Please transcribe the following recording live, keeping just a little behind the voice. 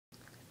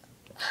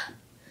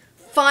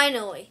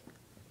Finally,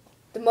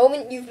 the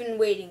moment you've been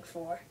waiting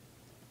for.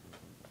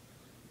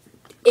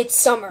 It's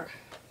summer,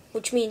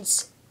 which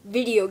means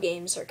video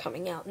games are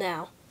coming out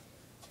now.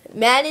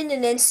 Madden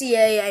and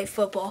NCAA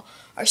Football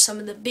are some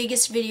of the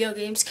biggest video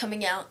games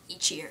coming out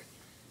each year.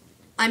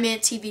 I'm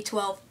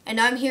TV12, and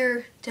I'm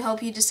here to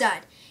help you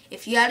decide.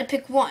 If you had to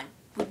pick one,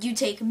 would you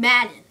take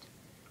Madden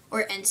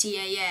or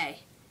NCAA?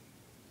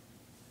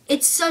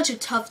 It's such a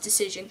tough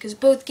decision because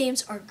both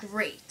games are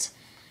great,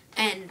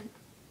 and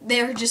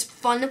they're just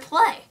fun to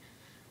play.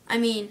 I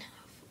mean,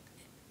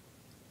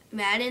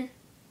 Madden,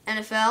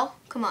 NFL,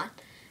 come on.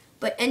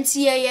 But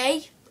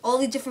NCAA, all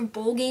the different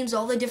bowl games,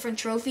 all the different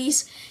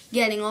trophies,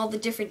 getting all the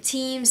different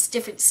teams,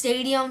 different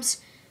stadiums,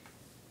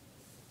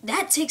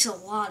 that takes a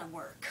lot of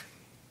work.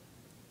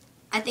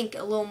 I think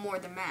a little more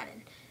than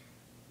Madden.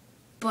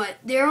 But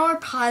there are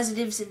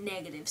positives and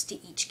negatives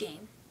to each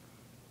game.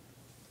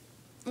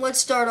 Let's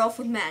start off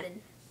with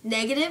Madden.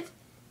 Negative?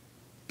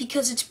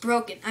 Because it's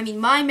broken. I mean,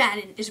 my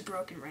Madden is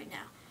broken right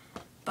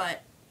now.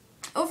 But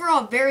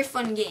overall, very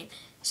fun game.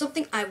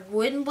 Something I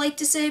wouldn't like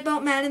to say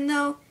about Madden,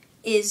 though,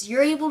 is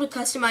you're able to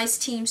customize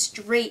teams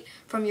straight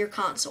from your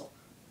console.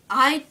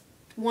 I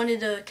wanted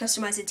to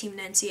customize a team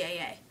in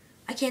NCAA.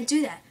 I can't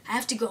do that. I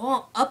have to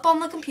go up on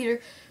the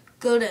computer,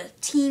 go to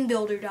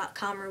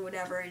teambuilder.com or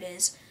whatever it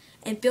is,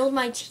 and build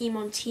my team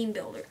on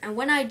TeamBuilder. And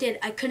when I did,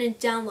 I couldn't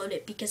download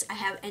it because I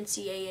have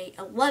NCAA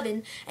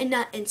 11 and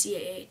not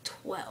NCAA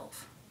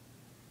 12.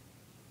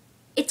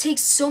 It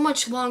takes so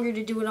much longer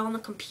to do it on the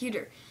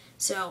computer.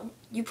 So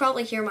you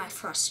probably hear my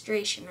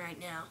frustration right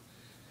now.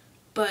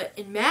 But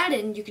in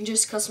Madden, you can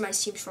just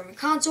customize teams from your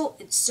console.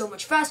 It's so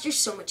much faster,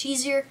 so much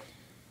easier.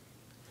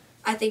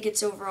 I think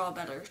it's overall a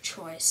better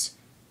choice.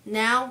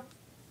 Now,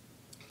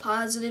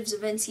 positives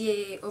of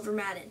NCAA over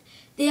Madden.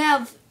 They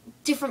have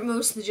different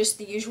modes than just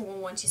the usual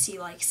ones you see,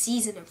 like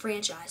season and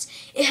franchise.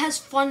 It has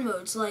fun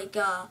modes like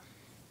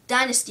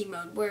dynasty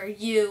mode, where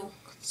you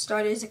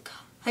start as a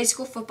high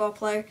school football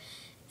player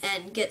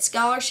and get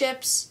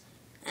scholarships,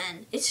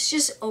 and it's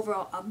just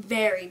overall a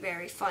very,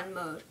 very fun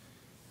mode.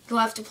 You'll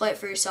have to play it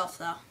for yourself,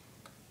 though.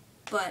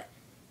 But,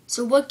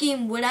 so what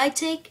game would I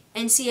take,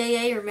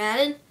 NCAA or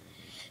Madden?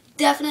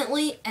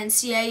 Definitely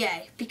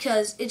NCAA,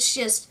 because it's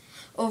just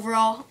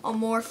overall a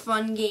more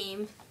fun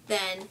game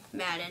than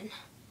Madden.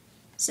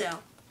 So,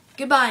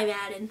 goodbye,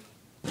 Madden.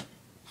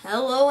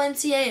 Hello,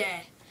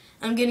 NCAA.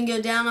 I'm going to go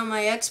down on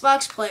my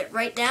Xbox, play it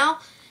right now,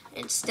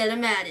 instead of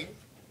Madden,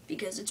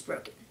 because it's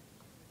broken.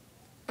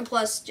 And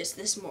plus, just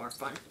this is more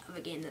fun of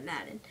a game than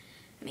Madden.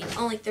 I mean,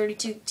 only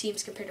 32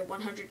 teams compared to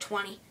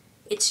 120.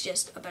 It's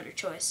just a better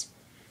choice.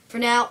 For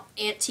now,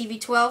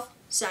 TV12,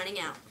 signing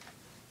out.